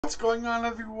What's going on,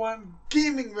 everyone?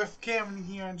 Gaming with Cameron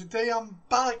here, and today I'm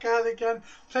back at it again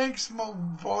playing some more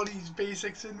Baldi's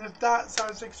Basics. And if that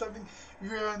sounds like something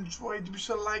you enjoyed, be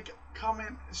sure to like,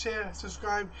 comment, share,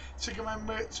 subscribe, check out my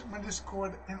merch, my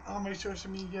Discord, and all my social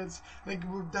medias. Link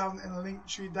will down in the link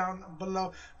tree down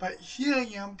below. But here I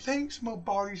am playing some more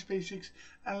Baldi's Basics,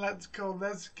 and let's go.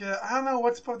 Let's get. I don't know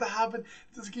what's about to happen.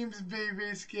 This game is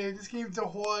very scary. This game's a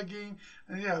horror game,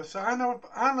 and yeah, so I don't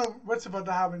know what's about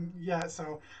to happen yet.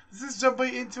 So let's just jump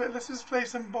right into it. Let's just play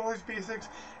some Baldi's Basics,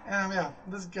 and yeah,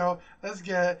 let's go. Let's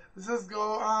get it. Let's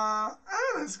go.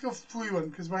 Let's go free one,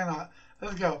 because why not?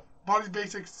 Let's go. Baldi's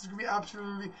Basics. This is gonna be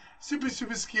absolutely super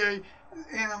scary,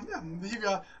 and yeah, here we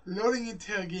are loading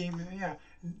into a game, and yeah,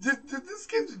 this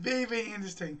game's very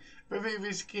interesting, but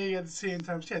very scary at the same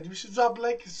time. So yeah, you should drop a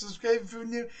like, subscribe if you're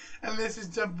new, and let's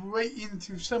just jump right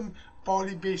into some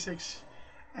Baldi Basics.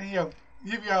 And yeah,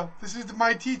 here we are. This is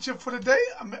my teacher for the day.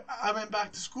 I went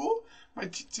back to school. My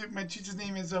teacher's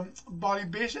name is Baldi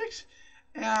Basics.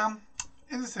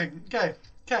 Interesting. Okay.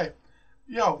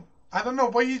 Yo, I don't know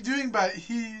what he's doing, but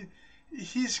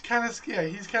he's kind of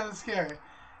scary. He's kind of scary.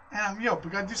 And yo, we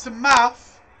gotta do some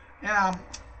math. And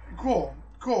cool.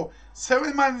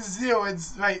 7 minus 0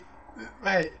 is right.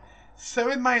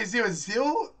 7 minus 0 is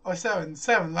 0 or 7?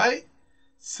 7, right?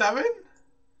 7?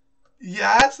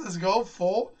 Yes, let's go.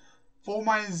 4. 4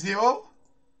 minus 0.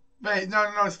 Wait, no,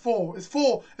 it's 4. It's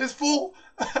 4.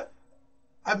 I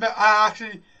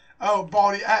actually,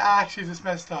 Baldi, I actually just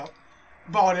messed up.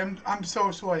 Baldi, I'm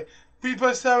so sorry. 3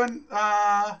 plus 7,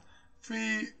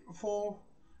 3, 4,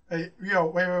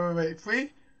 wait.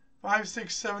 3, 5,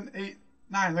 6, 7, 8,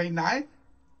 9. Wait, 9?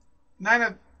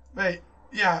 9, wait,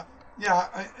 yeah,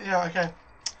 okay.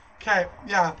 Okay,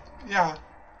 yeah.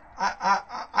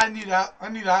 I need that.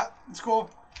 Score.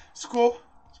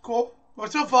 Well,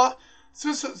 so far,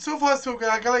 so good.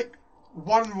 I got like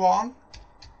 1 wrong.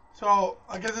 So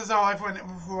I guess that's how I put it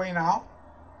for right now.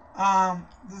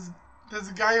 There's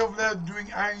a guy over there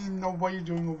doing. I don't even know what you're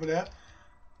doing over there.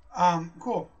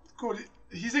 Cool.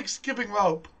 He's like skipping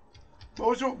rope.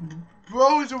 Bro is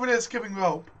over there skipping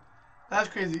rope. That's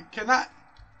crazy. Can I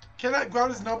grab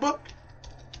this notebook?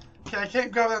 Okay, I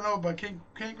can't grab that notebook. Can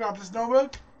you grab this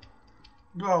notebook?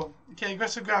 Bro. Okay,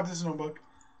 let's grab this notebook.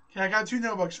 Okay, I got 2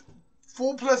 notebooks.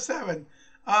 4 plus 7.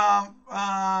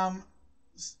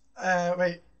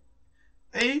 Wait.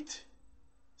 8?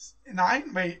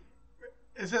 9? Wait.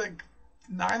 Is it like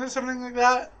 9 or something like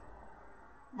that?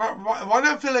 Why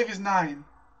do I feel like it's 9?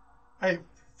 Wait.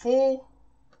 4,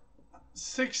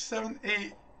 6, 7,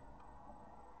 8,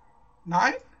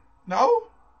 9? No?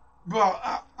 Bro,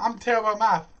 I'm terrible at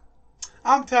math.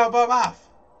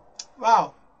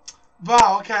 Wow,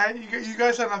 okay. You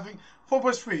guys have nothing. 4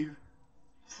 plus 3.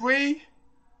 3.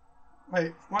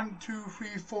 Wait, 1, 2,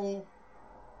 3, 4.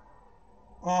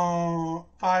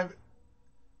 5.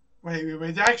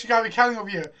 Wait. They actually gotta be counting over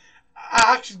here. I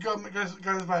actually got this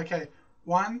right. Okay.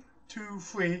 1, 2,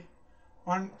 3.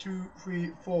 1, 2,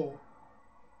 3, 4.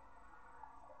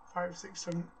 5, 6,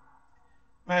 7.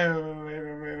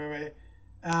 Wait.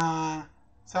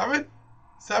 7?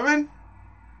 7?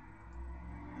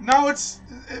 No, it's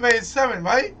 7,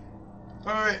 right?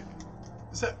 Wait.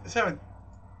 7.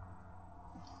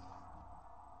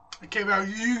 Okay, well,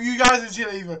 you guys are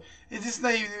cheating either. Is this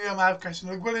not even a real math question?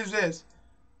 Like, what is this?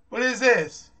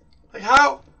 Like,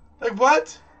 how? Like,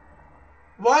 what?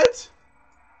 What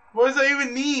does that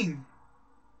even mean?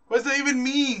 What does that even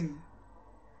mean?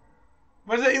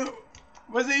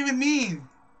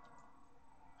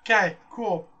 Okay,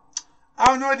 cool.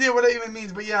 I have no idea what that even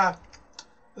means, but yeah.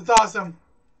 That's awesome.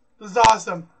 This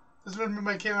is when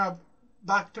my camera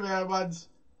back to where I was.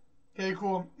 Okay,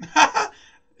 cool.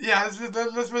 Yeah, let's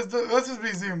just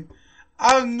resume.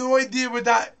 I have no idea what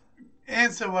that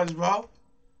answer was, bro.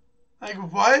 Like,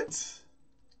 what?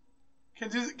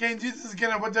 Can you do this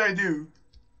again? What did I do?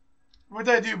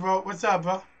 Bro? What's up,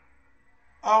 bro?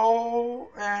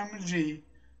 OMG.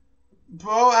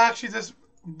 Bro, actually,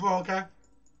 okay.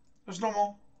 That's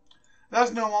normal. I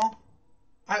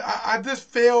just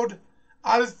failed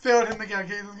him again.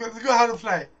 Okay, let's go how to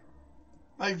play.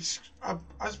 Like, I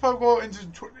just probably go into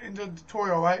the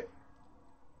tutorial, right?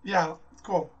 Yeah,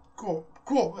 cool.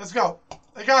 Let's go.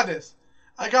 I got this.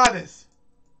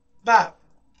 That.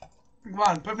 Come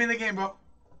on, put me in the game, bro.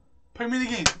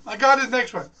 I got this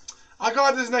next one.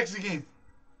 Game.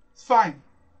 It's fine.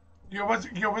 Yo,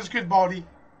 what's good, Baldi?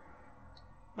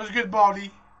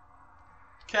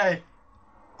 Okay.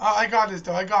 I got this,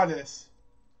 though. I got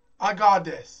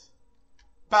this.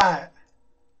 Bad.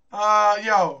 5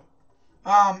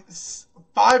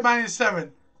 minus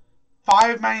 7.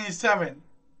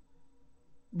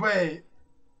 Wait.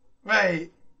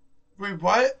 Wait,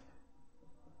 what?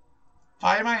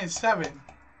 5 minus 7.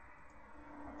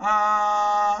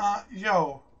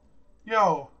 Yo.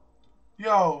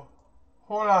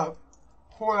 Hold up.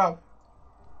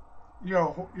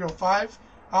 Yo, 5?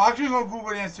 I'll actually go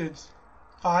Google answers.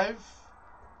 5?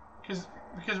 Because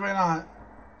why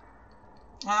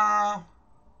not?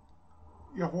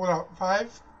 Yo, hold up.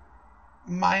 5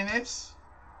 minus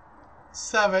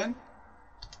 7.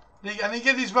 I need to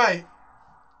get these right.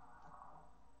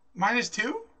 Minus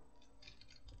 2?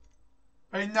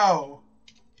 Wait, no.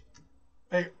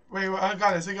 Wait, I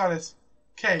got this.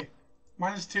 Okay.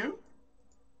 Minus 2?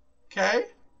 Okay.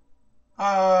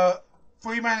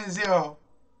 3 minus 0.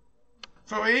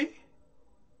 3?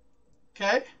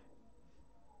 Okay.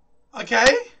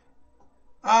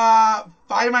 5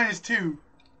 minus 2.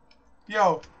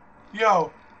 Yo.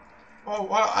 Oh,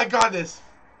 I got this.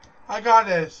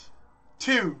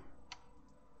 2.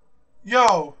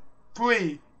 Yo.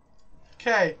 3.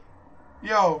 Okay.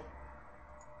 Yo.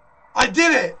 I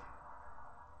did it!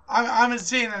 I'm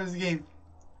insane at this game.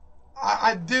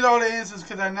 I did all the answers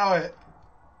because I know it.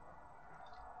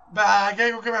 But I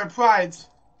gotta go get my prides.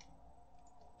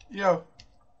 Yo,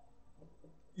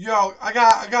 I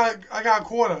got a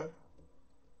quarter.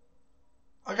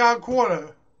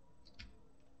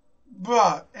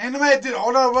 Bruh, anime did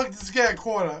all that work just to get a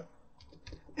quarter.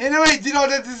 Anime did all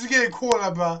that just to get a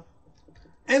quarter, bruh.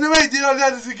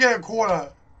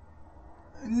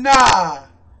 Nah.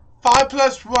 5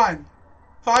 plus 1.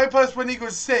 5 plus 1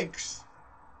 equals 6.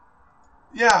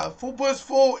 Yeah, 4 plus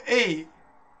 4, 8.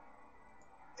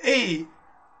 8.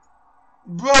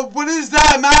 Bro, what is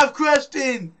that math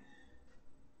question?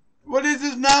 What is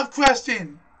this math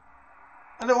question?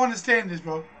 I don't understand this,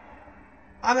 bro.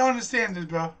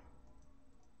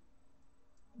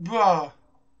 Bro,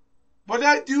 what did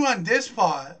I do on this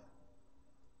part?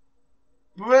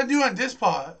 What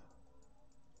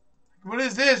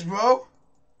is this, bro?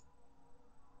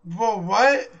 Bro,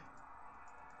 what?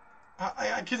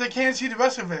 Because I can't see the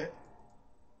rest of it.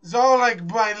 It's all like,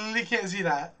 bro, I literally can't see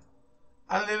that.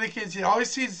 All I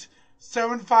see is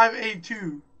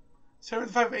 7582.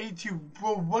 7582.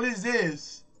 Bro, what is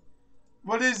this?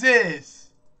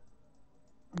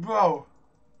 Bro.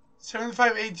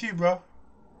 7582, bro.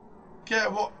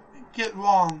 Get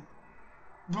wrong.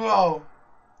 Bro.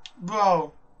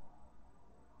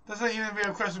 That's not even a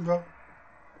real question, bro.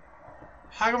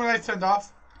 How come the lights turned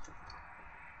off?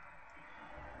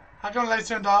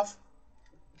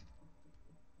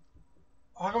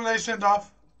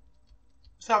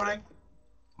 What's happening?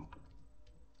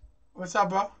 What's up,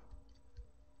 bro?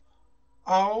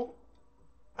 OMG.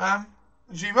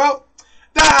 Well,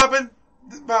 that happened.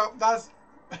 Bro, that's...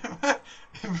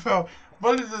 Bro,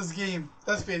 what is this game?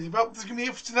 That's crazy. Well, this is going to be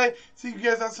it for today. See you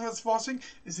guys. That's so much for watching.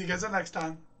 And see you guys next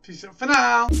time. Peace out for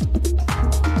now.